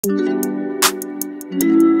If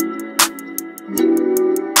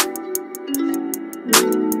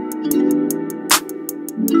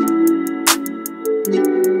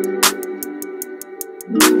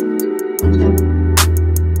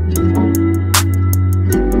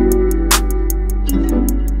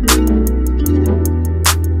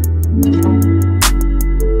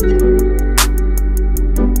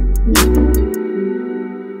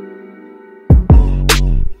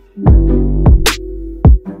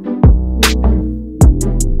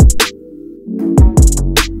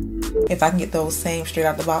I can get those same straight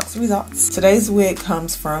out the box results. Today's wig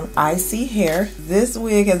comes from ISEEHAIR. This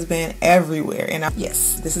wig has been everywhere, and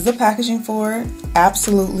yes, this is the packaging for it.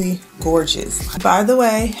 Absolutely gorgeous. By the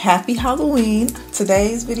way, happy Halloween.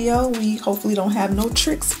 Today's video, we hopefully don't have no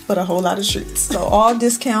tricks, but a whole lot of treats. So all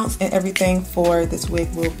discounts and everything for this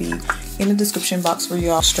wig will be in the description box for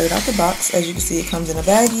y'all. Straight out the box. As you can see, it comes in a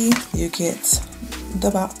baggie. You get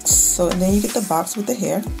the box. So, and then you get the box with the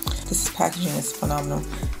hair. This packaging is phenomenal.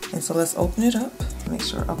 And so let's open it up. Make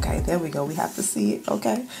sure, okay, there we go. We have to see it,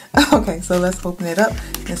 okay? Okay, so let's open it up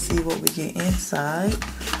and see what we get inside.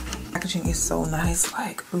 Packaging is so nice.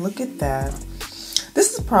 Like, look at that.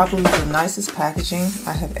 This is probably the nicest packaging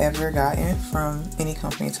I have ever gotten from any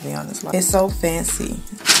company, to be honest. Like, it's so fancy.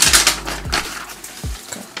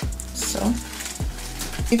 Okay, so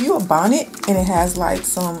if you a bonnet and it has like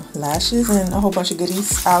some lashes and a whole bunch of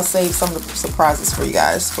goodies, I'll save some of the surprises for you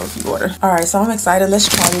guys for if you order. All right, so I'm excited. Let's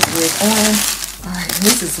try this wig on. All right,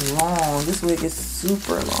 this is long. This wig is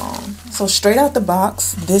super long. So straight out the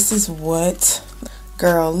box, this is what,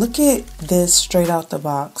 girl, look at this straight out the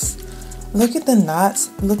box. Look at the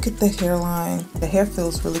knots. Look at the hairline. The hair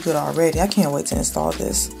feels really good already. I can't wait to install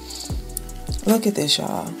this. Look at this,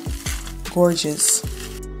 y'all. Gorgeous.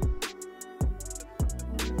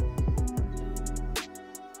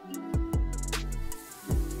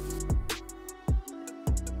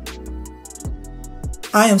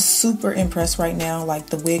 I am super impressed right now. Like,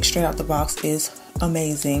 the wig straight out the box is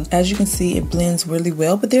amazing. As you can see, it blends really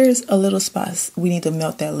well, but there is a little spot. We need to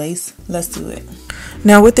melt that lace. Let's do it.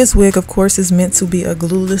 Now with this wig, of course, is meant to be a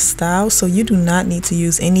glueless style, so you do not need to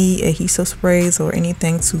use any adhesive sprays or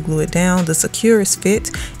anything to glue it down. The Secure is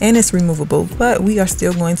fit and it's removable, but we are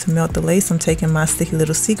still going to melt the lace. I'm taking my Sticky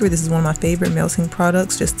Little Secret. This is one of my favorite melting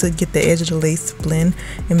products, just to get the edge of the lace to blend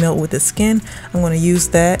and melt with the skin. I'm going to use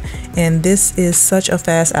that, and this is such a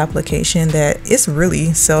fast application that it's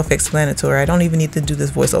really self-explanatory. I don't even need to do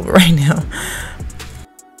this voiceover right now.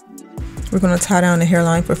 We're going to tie down the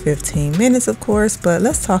hairline for 15 minutes, of course, but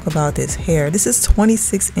let's talk about this hair. This is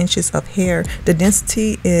 26 inches of hair. The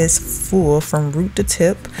density is full from root to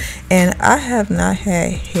tip, and I have not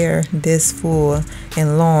had hair this full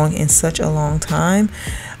and long in such a long time.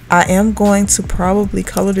 I am going to probably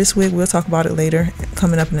color this wig. We'll talk about it later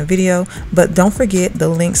coming up in the video, but don't forget the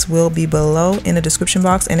links will be below in the description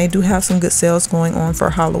box, and they do have some good sales going on for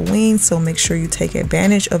Halloween, so make sure you take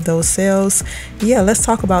advantage of those sales. Yeah, let's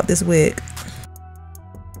talk about this wig.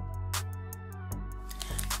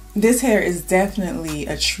 This hair is definitely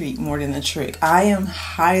a treat more than a trick. I am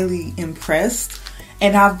highly impressed,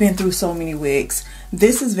 and I've been through so many wigs.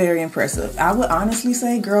 This is very impressive. I would honestly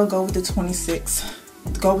say, girl, go with the 26.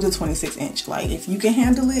 Go with the 26 inch. Like, if you can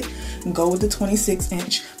handle it, go with the 26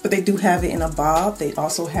 inch. But they do have it in a bob. They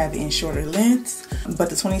also have it in shorter lengths. But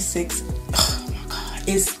the 26, oh my God,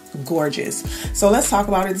 it's gorgeous. So let's talk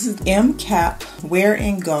about it. This is M-Cap Wear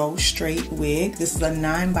and Go straight wig. This is a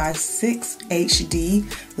 9x6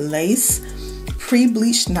 HD lace.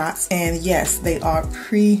 Pre-bleached knots, and yes, they are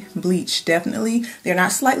pre-bleached. Definitely, they're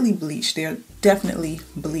not slightly bleached, they're definitely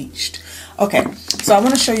bleached. Okay, so I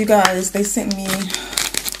want to show you guys, they sent me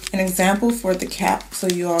an example for the cap so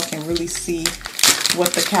you all can really see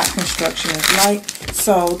what the cap construction is like.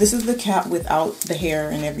 So this is the cap without the hair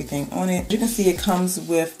and everything on it. You can see it comes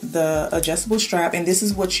with the adjustable strap, and this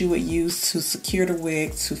is what you would use to secure the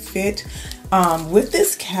wig to fit. With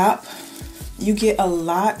this cap, you get a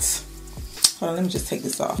lot. Hold on, let me just take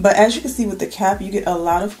this off. But as you can see with the cap, you get a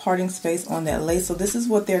lot of parting space on that lace. So this is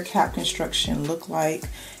what their cap construction look like.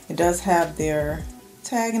 It does have their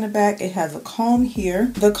tag in the back. It has a comb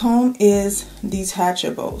here. The comb is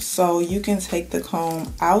detachable, so you can take the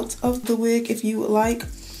comb out of the wig if you would like,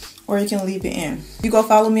 or you can leave it in. If you go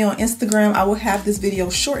follow me on Instagram, I will have this video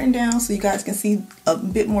shortened down so you guys can see a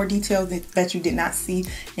bit more detail that you did not see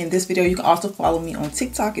in this video. You can also follow me on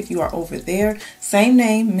TikTok if you are over there. Same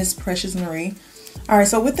name, MsPreciousMarie. Alright,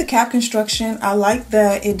 so with the cap construction, I like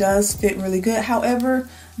that it does fit really good. However,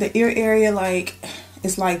 the ear area, like,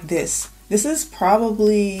 it's like this. This is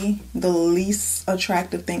probably the least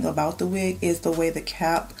attractive thing about the wig, is the way the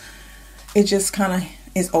cap, it just kind of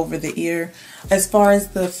is over the ear. As far as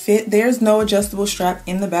the fit, there's no adjustable strap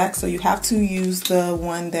in the back, so you have to use the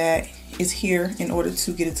one that is here in order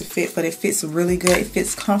to get it to fit, but it fits really good. It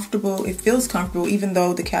fits comfortable. It feels comfortable, even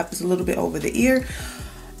though the cap is a little bit over the ear.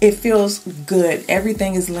 It feels good.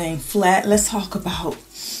 Everything is laying flat. Let's talk about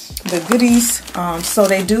the goodies. So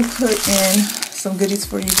they do put in some goodies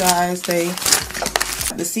for you guys.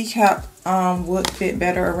 The C cap would fit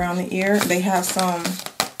better around the ear. They have some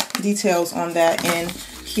details on that in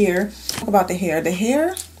here. Talk about the hair. The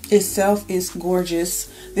hair itself is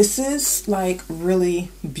gorgeous. This is like really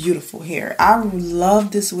beautiful hair. I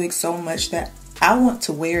love this wig so much that I want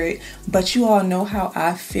to wear it, but you all know how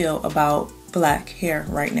I feel about black hair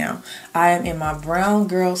right now. I am in my brown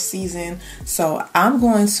girl season, so I'm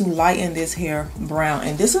going to lighten this hair brown,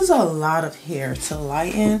 and this is a lot of hair to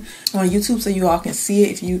lighten on YouTube so you all can see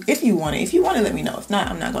it if you want it. If you want it, let me know. If not,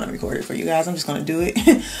 I'm not going to record it for you guys. I'm just going to do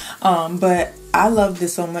it. But I love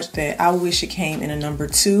this so much that I wish it came in a number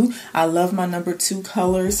 2. I love my number 2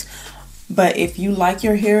 colors. But if you like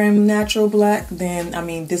your hair in natural black, then I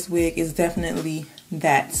mean, this wig is definitely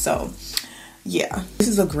that. So yeah, this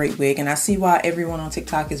is a great wig, and I see why everyone on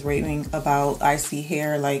TikTok is raving about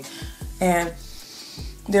ISEEHAIR. Like, and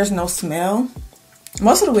there's no smell.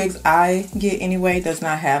 Most of the wigs I get anyway does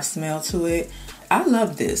not have smell to it. I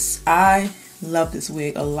love this. I love this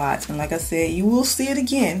wig a lot, and like I said, you will see it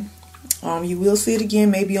again. You will see it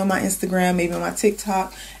again, maybe on my Instagram, maybe on my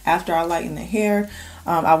TikTok after I lighten the hair.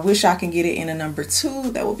 I wish I can get it in a number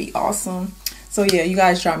 2. That would be awesome. So yeah, you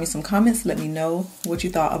guys drop me some comments. Let me know what you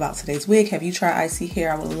thought about today's wig. Have you tried ISEEHAIR?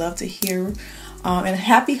 I would love to hear. And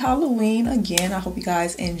happy Halloween again. I hope you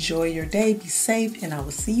guys enjoy your day. Be safe, and I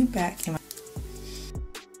will see you back in my